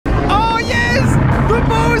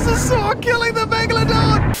Mosasaur killing the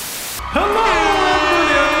Megalodon! Hello,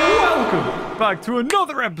 everybody, and welcome back to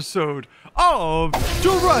another episode of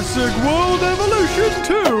Jurassic World Evolution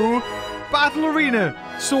 2 Battle Arena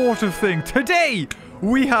sort of thing. Today,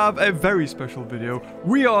 we have a very special video.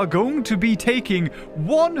 We are going to be taking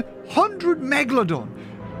 100 Megalodon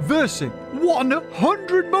versus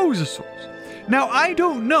 100 Mosasaurs. Now, I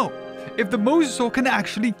don't know if the Mosasaur can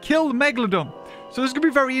actually kill the Megalodon. So this is going to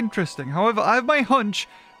be very interesting. However, I have my hunch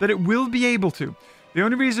that it will be able to. The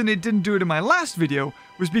only reason it didn't do it in my last video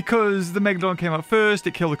was because the Megalodon came out first,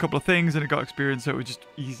 it killed a couple of things, and it got experience, so it just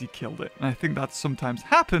easy killed it. And I think that sometimes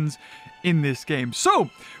happens in this game. So,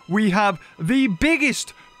 we have the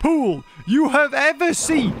biggest pool you have ever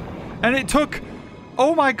seen. And it took,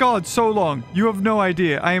 oh my god, so long. You have no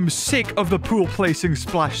idea. I am sick of the pool placing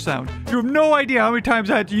splash sound. You have no idea how many times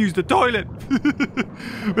I had to use the toilet.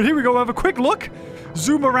 But here we go, we'll have a quick look.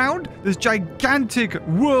 Zoom around this gigantic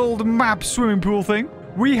world map swimming pool thing.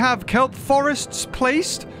 We have kelp forests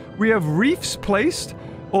placed. We have reefs placed.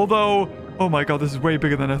 Although, oh my god, this is way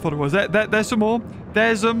bigger than I thought it was. There's some more.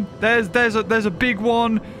 There's a big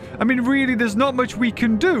one. I mean, really, there's not much we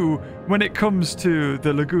can do when it comes to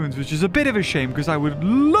the lagoons, which is a bit of a shame because I would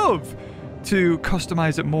love to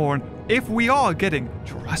customize it more. And if we are getting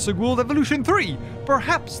Jurassic World Evolution 3,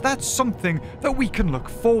 perhaps that's something that we can look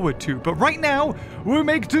forward to. But right now, we'll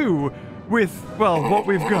make do with, well, what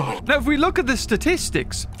we've got. Now, if we look at the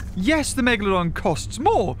statistics, yes, the Megalodon costs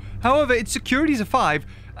more. However, its security is a 5,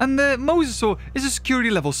 and the Mosasaur is a security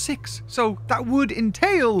level 6. So that would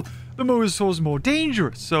entail the Mosasaur's more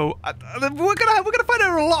dangerous. So we're gonna find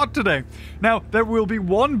out a lot today. Now, there will be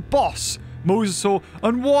one boss Mosasaur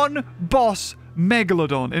and one boss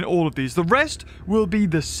Megalodon in all of these. The rest will be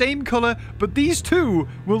the same color, but these two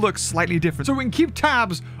will look slightly different. So we can keep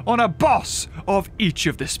tabs on a boss of each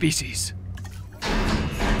of the species.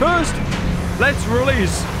 First, let's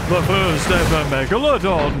release the first ever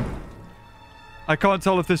Megalodon. I can't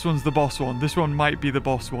tell if this one's the boss one. This one might be the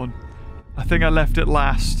boss one. I think I left it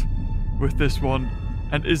last with this one.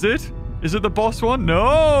 And is it? Is it the boss one?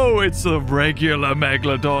 No, it's a regular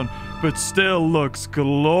Megalodon, but still looks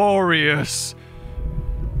glorious.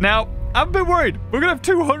 Now, I'm a bit worried. We're going to have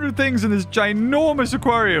 200 things in this ginormous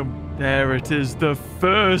aquarium. There it is, the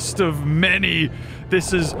first of many.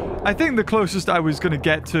 This is, I think, the closest I was going to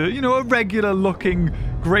get to, you know, a regular-looking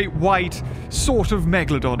great white sort of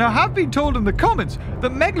Megalodon. Now, I have been told in the comments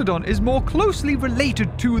that Megalodon is more closely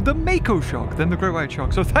related to the mako shark than the great white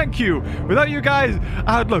shark. So thank you. Without you guys,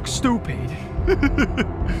 I'd look stupid.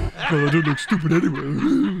 Well, I don't look stupid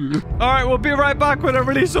anyway. Alright, we'll be right back when I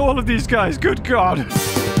release all of these guys. Good God.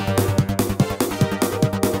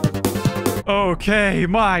 Okay,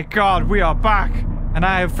 my God, we are back. And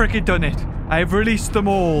I have freaking done it. I have released them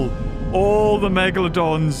all. All the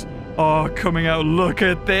Megalodons are coming out. Look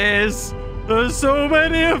at this. There's so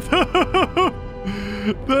many of them.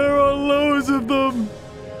 There are loads of them.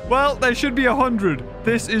 Well, there should be 100.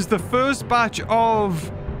 This is the first batch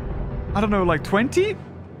of, I don't know, like 20?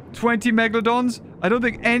 20 Megalodons? I don't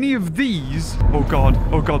think any of these... Oh god,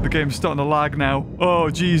 the game's starting to lag now. Oh,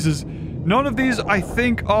 Jesus. None of these, I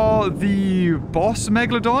think, are the boss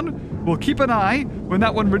Megalodon. We'll keep an eye when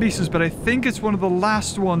that one releases, but I think it's one of the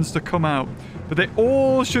last ones to come out. But they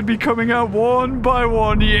all should be coming out one by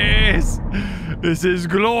one. Yes! This is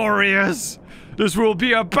glorious. This will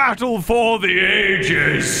be a battle for the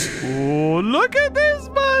ages. Oh, look at this,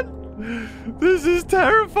 man! This is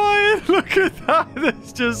terrifying. Look at that.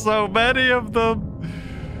 There's just so many of them.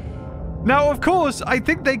 Now, of course, I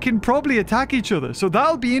think they can probably attack each other. So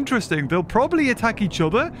that'll be interesting. They'll probably attack each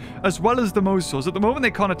other as well as the Mosasaurs. At the moment,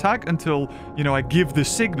 they can't attack until, you know, I give the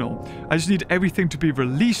signal. I just need everything to be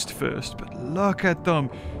released first. But look at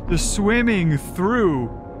them. They're swimming through.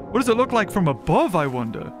 What does it look like from above, I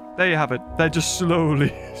wonder? There you have it. They're just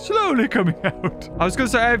slowly coming out. I was going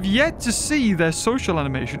to say, I have yet to see their social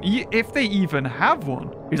animation, if they even have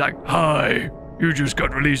one. He's like, hi, you just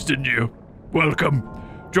got released, didn't you? Welcome.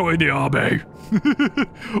 Join the army.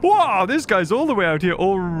 Wow, this guy's all the way out here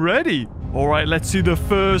already. All right, let's see the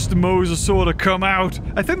first Mosasaur to come out.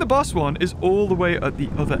 I think the boss one is all the way at the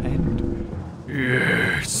other end.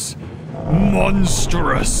 Yes.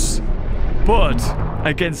 Monstrous. But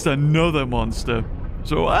against another monster.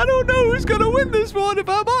 So I don't know who's gonna win this one, if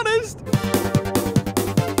I'm honest.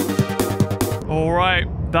 All right,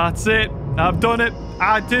 that's it. I've done it.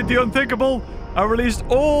 I did the unthinkable. I released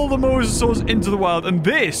all the Mosasaurs into the wild, and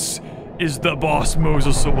this is the boss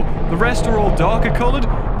Mosasaur. The rest are all darker colored,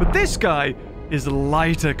 but this guy is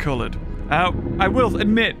lighter colored. Now, I will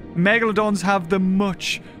admit, Megalodons have the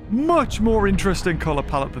much more interesting color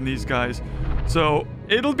palette than these guys. So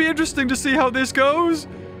it'll be interesting to see how this goes,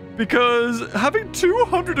 because having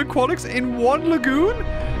 200 aquatics in one lagoon,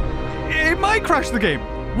 it might crash the game.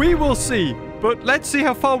 We will see. But let's see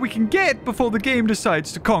how far we can get before the game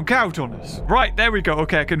decides to conk out on us. Right, there we go.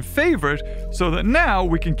 Okay, I can favorite so that now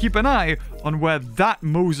we can keep an eye on where that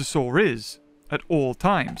mosasaur is at all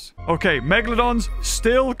times. Okay, Megalodon's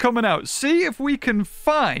still coming out. See if we can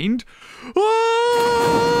find...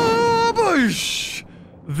 Oh, bush!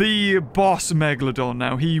 The boss Megalodon.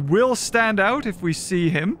 Now, he will stand out if we see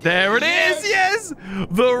him. There it is! Yes!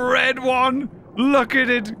 The red one! Look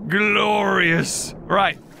at it! Glorious!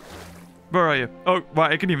 Right. Where are you? Oh, wow,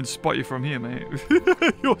 I can even spot you from here, mate.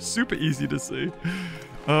 You're super easy to see.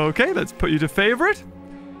 Okay, let's put you to favorite.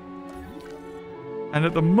 And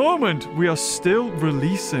at the moment, we are still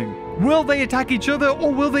releasing. Will they attack each other,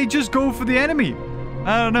 or will they just go for the enemy?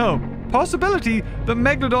 I don't know. Possibility that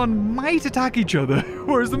Megalodon might attack each other,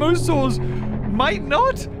 whereas the mosasaurs might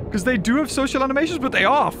not, because they do have social animations, but they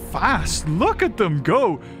are fast. Look at them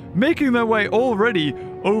go, making their way already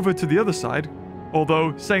over to the other side.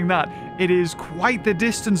 Although, saying that, it is quite the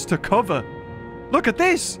distance to cover. Look at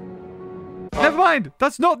this! Never mind,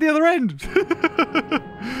 that's not the other end.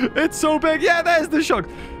 It's so big. Yeah, there's the shock.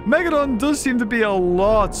 Megalodon does seem to be a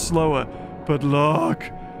lot slower. But look,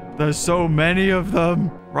 there's so many of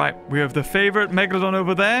them. Right, we have the favorite Megalodon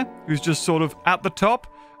over there, who's just sort of at the top.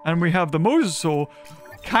 And we have the mosasaur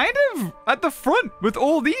kind of at the front with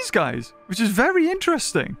all these guys, which is very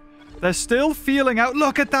interesting. They're still feeling out.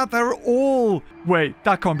 Look at that. They're all... Wait,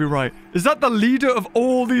 that can't be right. Is that the leader of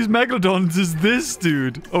all these Megalodons? Is this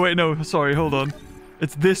dude? Oh, wait, no. Sorry, hold on.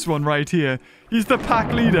 It's this one right here. He's the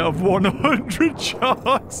pack leader of 100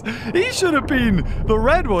 sharks. He should have been the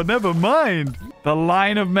red one. Never mind. The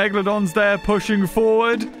line of Megalodons there pushing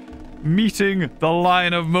forward, meeting the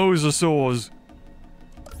line of mosasaurs.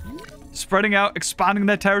 Spreading out, expanding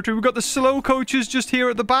their territory. We've got the slow coaches just here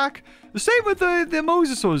at the back. The same with the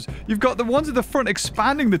mosasaurs. You've got the ones at the front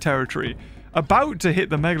expanding the territory, about to hit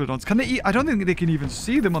the Megalodons. Can they eat? I don't think they can even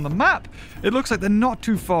see them on the map. It looks like they're not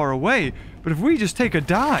too far away. But if we just take a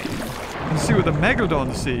dive and see what the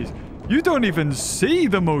Megalodon sees, you don't even see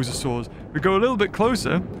the mosasaurs. We go a little bit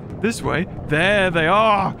closer. This way. There they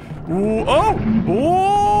are. Ooh,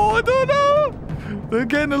 oh, I don't know. They're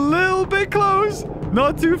getting a little bit close.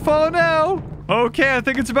 Not too far now. Okay, I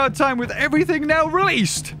think it's about time with everything now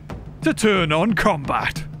released to turn on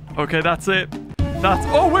combat. Okay, that's it. That's...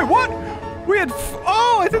 Oh, wait, what? We had...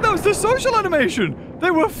 Oh, I think that was the social animation.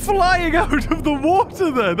 They were flying out of the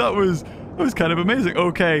water there. That was kind of amazing.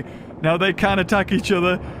 Okay, now they can attack each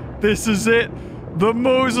other. This is it. The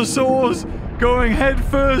mosasaurs going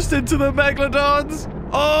headfirst into the Megalodons.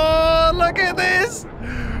 Oh, look at this.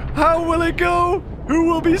 How will it go? Who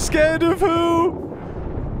will be scared of who?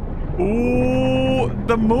 Oh,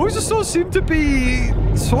 the mosasaurs seem to be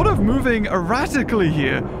sort of moving erratically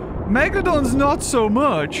here. Megalodon's not so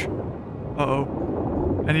much.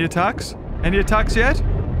 Uh-oh. Any attacks? Any attacks yet?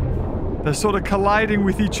 They're sort of colliding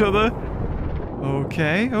with each other.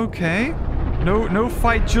 Okay, okay. No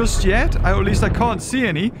fight just yet. At least I can't see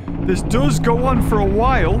any. This does go on for a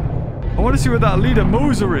while. I want to see where that leader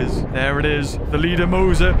Mosa is. There it is. The leader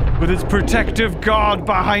Mosa with its protective guard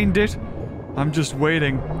behind it. I'm just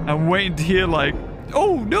waiting. I'm waiting to hear like,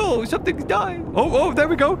 oh no, something's dying. Oh, there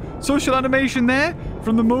we go. Social animation there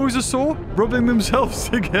from the mosasaur rubbing themselves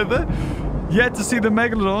together. Yet to see the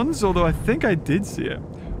Megalodons, although I think I did see it.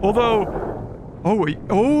 Although,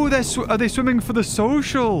 are they swimming for the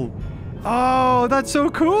social? Oh, that's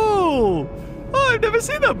so cool. Oh, I've never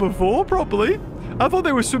seen that before properly. I thought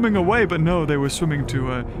they were swimming away, but no, they were swimming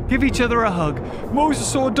to give each other a hug.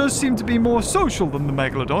 Mosasaur does seem to be more social than the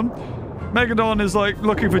Megalodon. Megalodon is like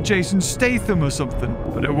looking for Jason Statham or something.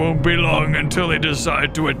 But it won't be long until they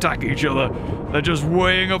decide to attack each other. They're just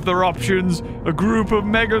weighing up their options. A group of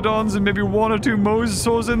Megalodons and maybe 1 or 2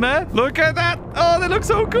 mosasaurs in there. Look at that. Oh, they look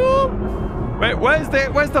so cool. Wait, where's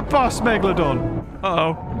the boss Megalodon?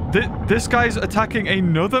 Uh-oh. This guy's attacking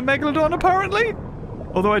another Megalodon, apparently?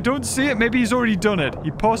 Although I don't see it. Maybe he's already done it.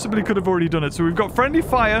 He possibly could have already done it. So we've got friendly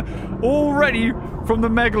fire already from the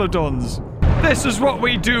Megalodons. This is what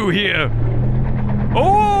we do here.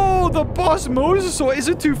 Oh, the boss Mosasaur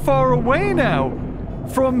isn't too far away now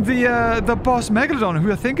from the boss Megalodon,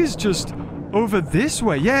 who I think is just over this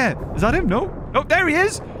way. Yeah. Is that him? No. Oh, there he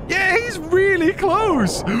is. Yeah, he's really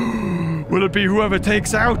close. Will it be whoever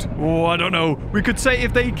takes out? Oh, I don't know. We could say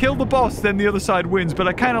if they kill the boss, then the other side wins. But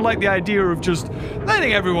I kind of like the idea of just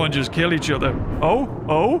letting everyone just kill each other. Oh,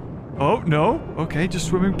 no. Okay, just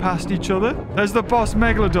swimming past each other. There's the boss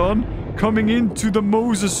Megalodon coming into the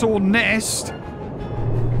Mosasaur nest.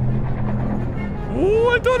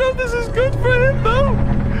 don't know if this is good for him, though.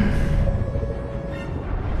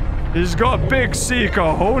 He's got big sea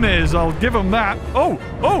cojones. I'll give him that. Oh!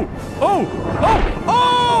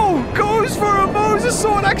 Goes for a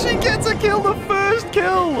mosasaur and actually gets a kill. The first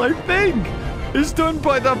kill, I think, is done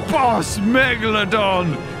by the boss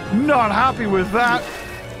Megalodon. Not happy with that.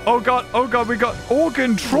 Oh god, we got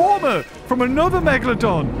organ trauma from another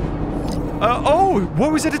Megalodon.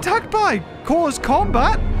 What was it attacked by? Cause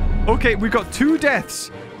combat? Okay, we got 2 deaths.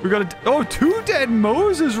 We got 2 dead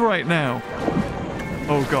Moses right now.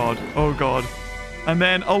 Oh god. And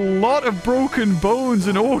then a lot of broken bones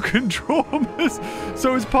and organ traumas.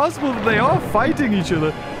 So it's possible that they are fighting each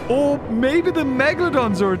other. Or maybe the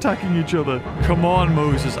Megalodons are attacking each other. Come on,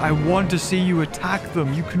 Moses. I want to see you attack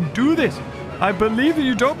them. You can do this. I believe in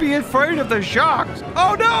you. Don't be afraid of the sharks.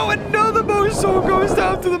 Oh no, another mosasaur goes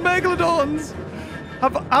down to the Megalodons.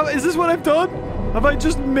 Is this what I've done? Have I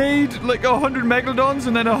just made like 100 Megalodons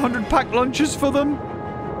and then 100 packed lunches for them?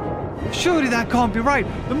 Surely that can't be right.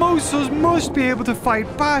 The mosasaurs must be able to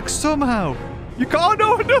fight back somehow. You can't.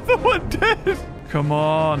 Oh no, another one dead. Come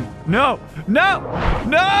on. No.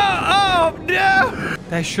 Oh no.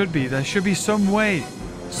 There should be some way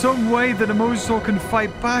that a mosasaur can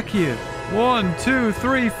fight back here. 1, 2,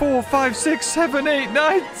 3, 4, 5, 6, 7, 8,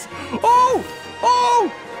 9. Oh!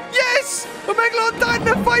 Yes! A Megalodon died in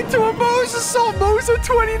a fight to a mosasaur. Mosa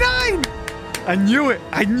 29. I knew it.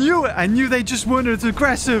 I knew they just weren't as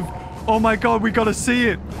aggressive. Oh my god, we gotta see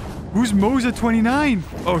it. Who's Mosa 29?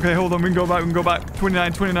 Okay, hold on. We can go back.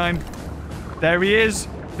 29. There he is.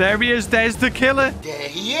 There's the killer. There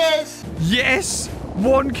he is. Yes!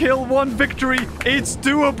 1 kill, 1 victory. It's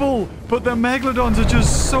doable. But the Megalodons are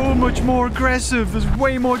just so much more aggressive. There's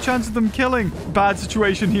way more chance of them killing. Bad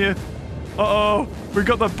situation here. Uh-oh. We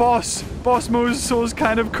got the boss. Boss Mosasaur's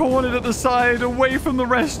kind of cornered at the side, away from the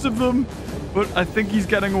rest of them. But I think he's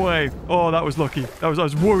getting away. Oh, that was lucky. I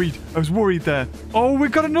was worried. I was worried there. Oh, we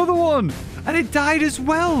got another one. And it died as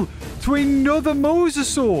well to another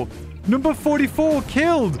Mosasaur. Number 44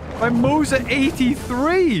 killed by Mosa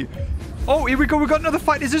 83. Oh, here we go. We got another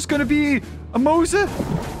fight. Is this going to be a Mosa?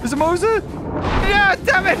 Is it Mosa? Yeah,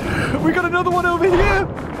 damn it. We got another one over here.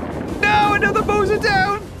 No, another Mosa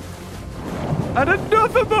down. And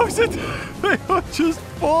another Mosa. They are just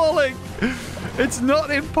falling. It's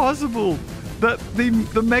not impossible that the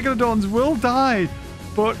Megalodons will die.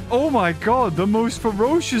 But, oh my god, the most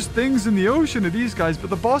ferocious things in the ocean are these guys. But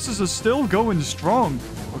the bosses are still going strong.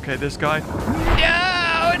 Okay, this guy.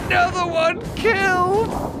 No, another one killed.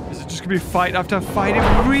 Is it just going to be fight after fight?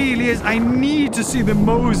 It really is. I need to see the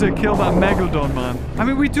Mosa kill that Megalodon, man. I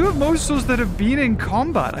mean, we do have Mosasaurs that have been in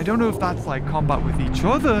combat. I don't know if that's like combat with each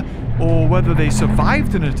other or whether they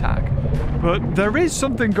survived an attack. But there is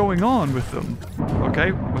something going on with them.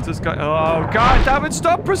 Okay, what's this guy? Oh, god damn it.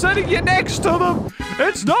 Stop presenting you next to them.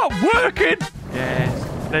 It's not working.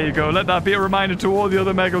 Yes, there you go. Let that be a reminder to all the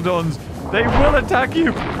other Megalodons. They will attack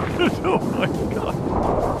you. Oh my god.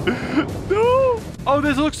 No. Oh,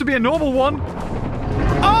 this looks to be a normal one.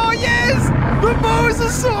 Oh, yes. The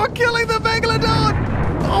Mosasaur killing the Megalodon.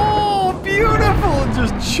 Oh, beautiful.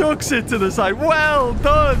 Just chucks it to the side. Well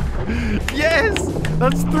done. Yes.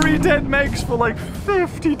 That's 3 dead Megs for like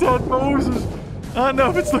 50 dead Moses. I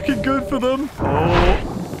know it's looking good for them.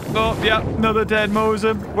 Oh, yeah. Another dead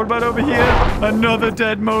Mosa. What about over here? Another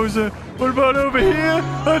dead Mosa. What about over here?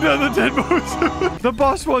 Another dead Mosa. The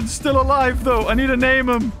boss one's still alive, though. I need to name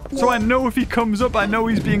him. So I know if he comes up, I know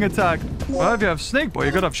he's being attacked. Well, if you have Snake Boy,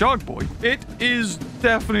 you gotta have Shark Boy. It is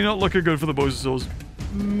definitely not looking good for the Mosasaurs.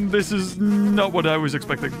 This is not what I was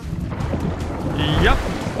expecting. Yep.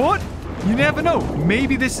 But you never know.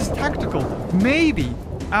 Maybe this is tactical. Maybe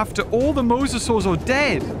after all the Mosasaurs are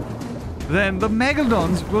dead, then the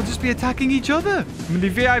Megalodons will just be attacking each other. I mean, the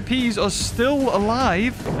VIPs are still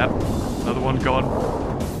alive. Yep. Another one gone.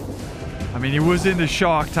 I mean, he was in the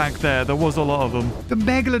shark tank there. There was a lot of them. The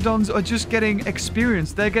Megalodons are just getting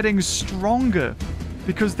experience. They're getting stronger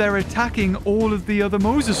because they're attacking all of the other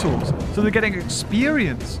Mosasaurs. So they're getting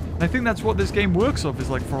experience. I think that's what this game works off, is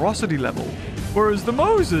like ferocity level. Whereas the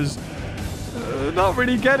Mosas, not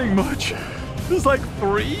really getting much. There's like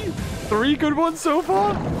three good ones so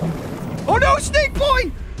far. Oh no, Snake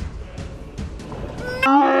Boy!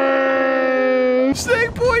 No!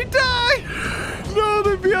 Snake Boy died! No,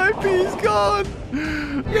 the VIP's gone!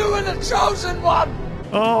 You were the chosen one!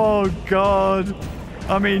 Oh god.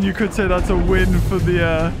 I mean, you could say that's a win for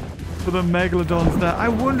the Megalodons there. I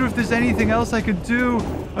wonder if there's anything else I could do.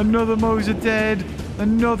 Another Mosa dead.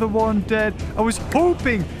 Another one dead. I was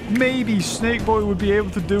hoping maybe Snake Boy would be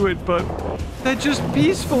able to do it, but they're just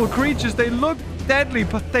peaceful creatures. They look deadly,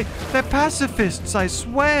 but they're pacifists, I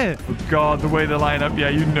swear. Oh, God, the way they line up. Yeah,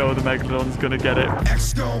 you know the Megalodon's gonna get it.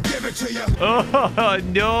 X gon' give it to you. Oh,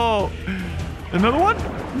 no. Another one?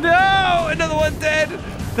 No! Another one dead!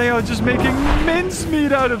 They are just making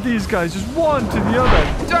mincemeat out of these guys. Just one to the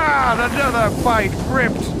other. Ah, another fight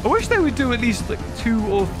ripped. I wish they would do at least like 2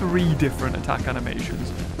 or 3 different attack animations,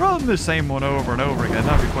 rather than the same one over and over again.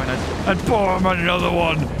 That'd be quite nice. And boom, another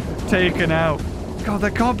one taken out. God,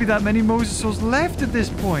 there can't be that many mosasaurs left at this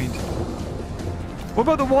point. What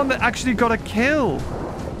about the one that actually got a kill?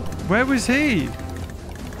 Where was he?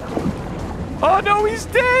 Oh, no, he's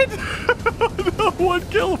dead! No, 1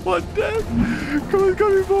 kill, 1 dead. Come on, there's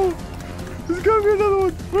gotta be more. There's gotta be another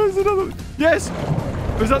one. Where's another one? Yes!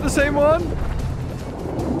 Was that the same one?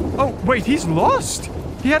 Oh, wait, he's lost.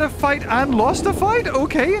 He had a fight and lost a fight?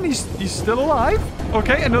 Okay, and he's still alive.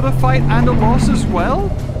 Okay, another fight and a loss as well.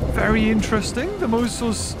 Very interesting. The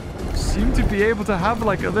mosasaurs seem to be able to have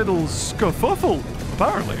like a little scuffle,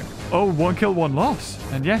 apparently. Oh, 1 kill, 1 loss.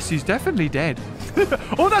 And yes, he's definitely dead.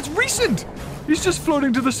 Oh, that's recent! He's just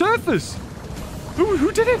floating to the surface.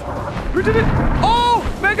 Who did it? Who did it? Oh,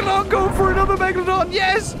 Megalodon going for another Megalodon.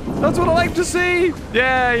 Yes, that's what I like to see.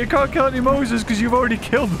 Yeah, you can't kill any Moses because you've already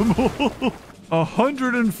killed them all.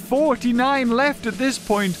 149 left at this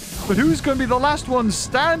point, but who's going to be the last one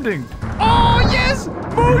standing? Oh, yes!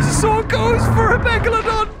 Mosasaur goes for a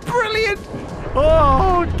Megalodon. Brilliant.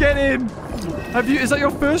 Oh, get in. Is that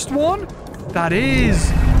your first one? That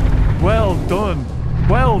is. Well done.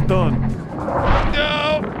 Well done.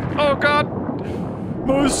 No. Oh, God.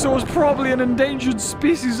 Mosasaur's probably an endangered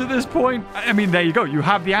species at this point. I mean, there you go. You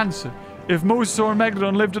have the answer. If Mosasaur and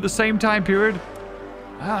Megalodon lived at the same time period,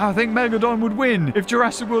 I think Megalodon would win if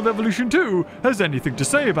Jurassic World Evolution 2 has anything to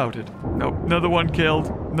say about it. Nope. Another one killed.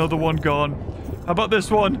 Another one gone. How about this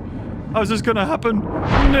one? How's this gonna happen?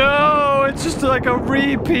 No! It's just like a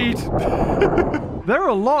repeat. There are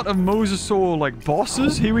a lot of Mosasaur, like,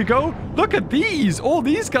 bosses. Here we go. Look at these. All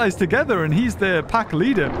these guys together, and he's their pack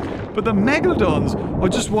leader. But the Megalodons are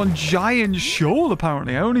just one giant shoal,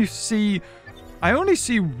 apparently. I only see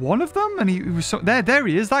one of them, and he was so... There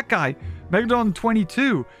he is, that guy. Megalodon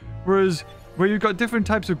 22. Whereas, where you've got different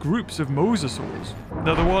types of groups of Mosasaurs.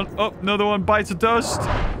 Another one. Oh, another one bites of dust.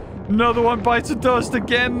 Another one bites of dust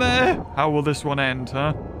again there. How will this one end,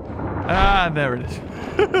 huh? Ah, there it is.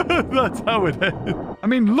 That's how it ends. I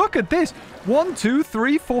mean, look at this. 1, 2,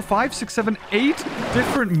 3, 4, 5, 6, 7, 8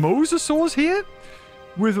 different Mosasaurs here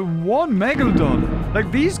with one Megalodon.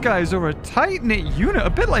 Like, these guys are a tight-knit unit, a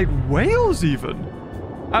bit like whales even.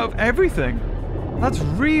 Out of everything. That's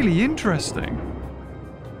really interesting.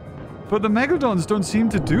 But the Megalodons don't seem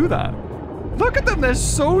to do that. Look at them. They're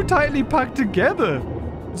so tightly packed together.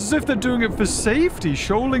 It's as if they're doing it for safety,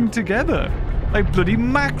 shoaling together. Like bloody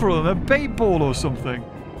mackerel in a bait ball or something.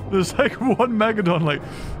 There's like one Megalodon like,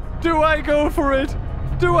 do I go for it?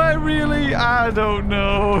 Do I really? I don't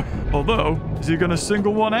know. Although, is he going to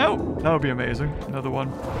single one out? That would be amazing. Another one.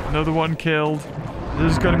 Another one killed.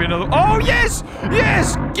 There's going to be another. Oh, yes!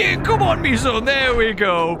 Yes! Yeah, come on, me son. There we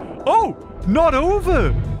go. Oh, not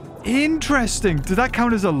over. Interesting. Did that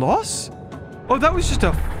count as a loss? Oh, that was just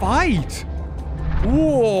a fight.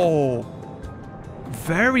 Whoa.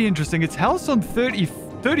 Very interesting. Its health's on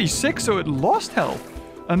 36, so it lost health.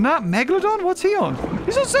 And that Megalodon, what's he on?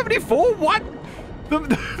 He's on 74? What? The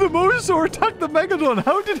Mosasaur attacked the Megalodon.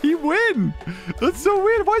 How did he win? That's so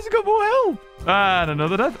weird. Why's he got more health? And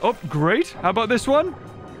another death. Oh, great. How about this one?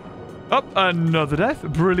 Oh, another death.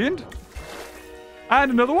 Brilliant.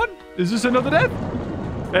 And another one. Is this another death?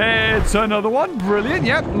 It's another one. Brilliant.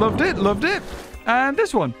 Yep. Loved it. Loved it. And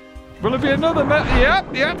this one. Will it be another?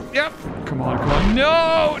 Yep. Yep. Yep. Come on. Come on.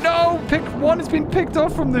 No. No. Pick one. Has been picked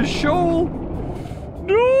off from the shoal.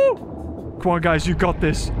 No. Come on, guys. You got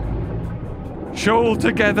this. Shoal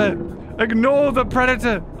together. Ignore the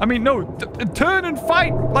predator. I mean, no. Turn and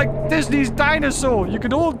fight like Disney's dinosaur. You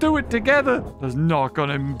can all do it together. There's not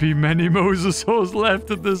gonna be many Mosasaurs left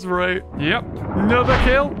at this rate. Yep. Another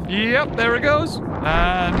kill. Yep. There it goes.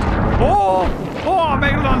 And... Oh! Oh,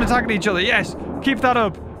 Megalodon attacking each other. Yes. Keep that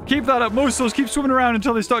up. Keep that up. Mosasaurs keep swimming around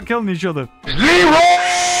until they start killing each other.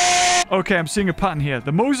 Okay, I'm seeing a pattern here.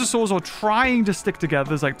 The Mosasaurs are trying to stick together.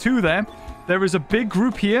 There's like two there. There is a big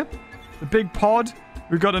group here. The big pod.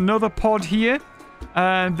 We've got another pod here.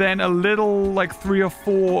 And then a little, like, 3 or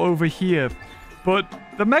 4 over here. But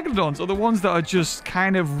the Megalodons are the ones that are just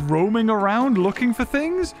kind of roaming around looking for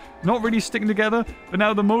things. Not really sticking together. But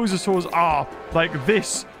now the Mosasaurs are like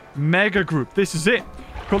this. mega group. This is it.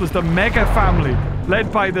 Called as the Mega Family,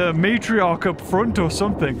 led by the matriarch up front or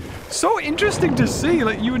something. So interesting to see.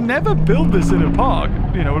 Like, you would never build this in a park,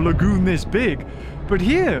 you know, a lagoon this big. But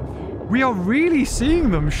here, we are really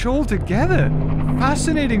seeing them shoal together.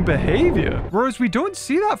 Fascinating behavior. Whereas we don't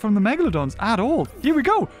see that from the Megalodons at all. Here we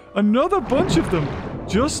go. Another bunch of them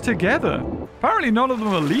just together. Apparently none of them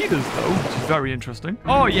are leaders, though, which is very interesting.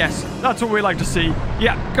 Oh, yes. That's what we like to see.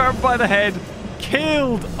 Yeah, grabbed by the head.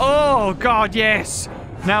 Killed. Oh, God, yes.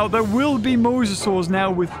 Now, there will be mosasaurs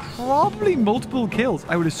now with probably multiple kills,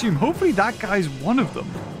 I would assume. Hopefully that guy's one of them.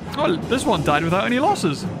 Oh, this one died without any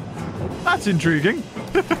losses. That's intriguing.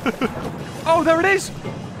 Oh, there it is.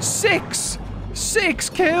 6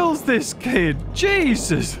 kills, this kid.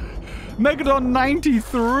 Jesus. Megalodon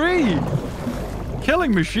 93.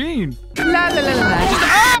 Killing machine. La, la, la, la.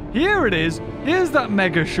 Ah! Here it is. Here's that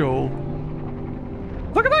mega shoal.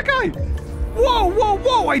 Look at that guy. Whoa, whoa,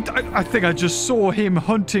 whoa. I think I just saw him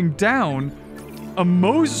hunting down a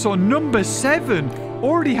mosasaur number 7.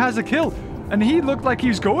 Already has a kill. And he looked like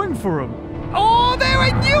he's going for him. Oh, there,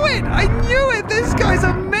 I knew it. I knew it. This guy's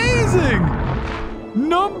amazing.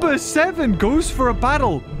 Number 7 goes for a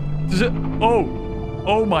battle. Does it?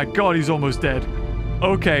 Oh my God, he's almost dead.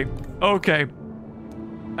 Okay.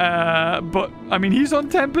 But, I mean, he's on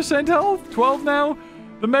 10% health. 12 now.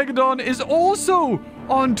 The Megalodon is also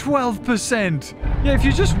on 12%. Yeah, if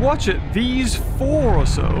you just watch it, these 4 or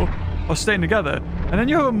so are staying together. And then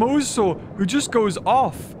you have a mosasaur who just goes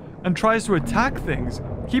off and tries to attack things,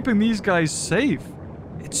 keeping these guys safe.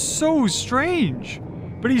 It's so strange.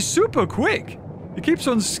 But he's super quick. He keeps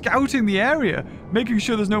on scouting the area, making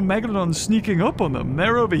sure there's no Megalodons sneaking up on them.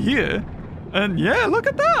 They're over here. And yeah, look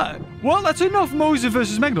at that. Well, that's enough Mosa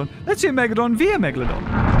versus Megalodon. Let's see a Megalodon via Megalodon.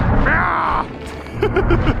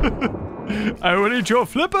 I will eat your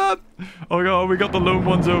flipper. Oh God, we got the lone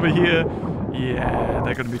ones over here. Yeah,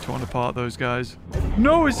 they're going to be torn apart, those guys.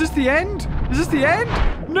 No, is this the end? Is this the end?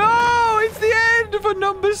 No, it's the end for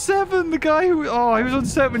number 7. The guy who... Oh, he was on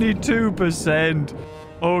 72%.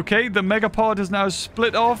 Okay, the megapod is now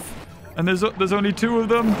split off. And there's only 2 of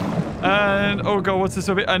them. And, oh God, what's this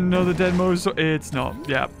over here? Another dead mosasaur. It's not.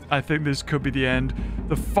 Yeah, I think this could be the end.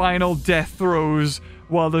 The final death throes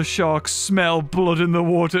while the sharks smell blood in the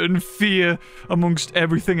water and fear amongst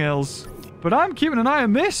everything else. But I'm keeping an eye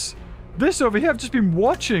on this. This over here, I've just been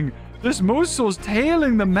watching. This mosasaur's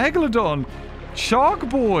tailing the Megalodon. Shark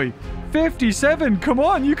Boy, 57. Come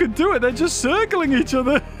on, you can do it. They're just circling each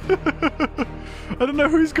other. I don't know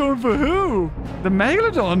who's going for who. The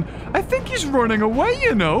Megalodon, I think he's running away,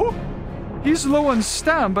 you know. He's low on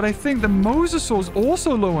stam, but I think the mosasaur's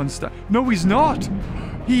also low on stam. No, he's not.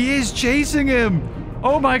 He is chasing him.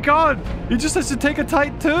 Oh my God. He just has to take a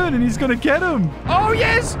tight turn and he's going to get him. Oh,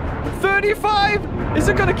 yes. 35. Is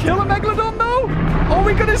it going to kill a Megalodon, though? Are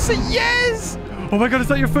we going to see? Yes. Oh my God, is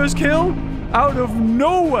that your first kill? Out of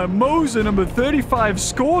nowhere, Mosa number 35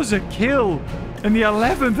 scores a kill in the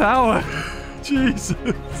 11th hour. Jesus.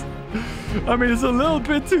 I mean, it's a little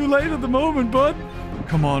bit too late at the moment, but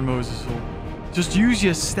come on, Mosasaur. Just use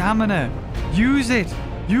your stamina. Use it.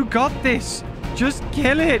 You got this. Just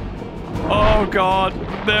kill it. Oh, God.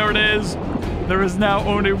 There it is. There is now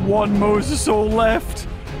only 1 Mosasaur left.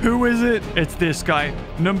 Who is it? It's this guy.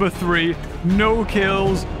 Number 3. No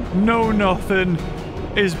kills. No nothing.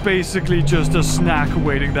 Is basically just a snack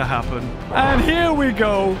waiting to happen. And here we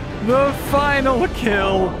go. The final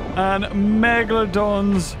kill. And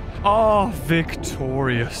Megalodons are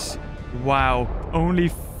victorious. Wow. Only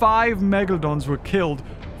 5 Megalodons were killed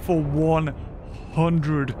for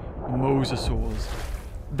 100 Mosasaurs.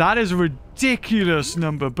 That is a ridiculous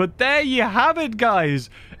number, but there you have it, guys.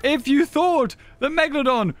 If you thought the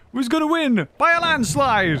Megalodon was going to win by a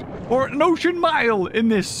landslide or an ocean mile in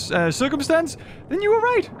this circumstance, then you were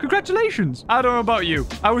right. Congratulations. I don't know about you.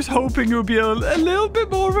 I was hoping it would be a little bit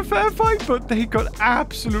more of a fair fight, but they got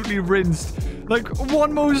absolutely rinsed. Like,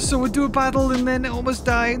 1 mosasaur would do a battle and then almost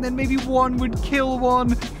die, and then maybe 1 would kill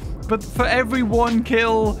 1. But for every 1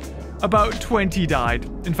 kill, about 20 died.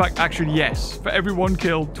 In fact, actually, yes. For every 1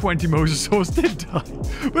 kill, 20 mosasaurs did die.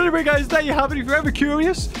 But anyway, guys, there you have it. If you're ever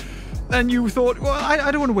curious and you thought, well, I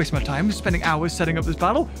don't want to waste my time spending hours setting up this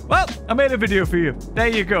battle, well, I made a video for you. There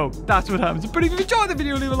you go. That's what happens. But if you enjoyed the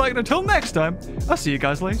video, leave a like. And until next time, I'll see you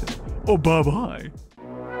guys later. Oh, bye-bye.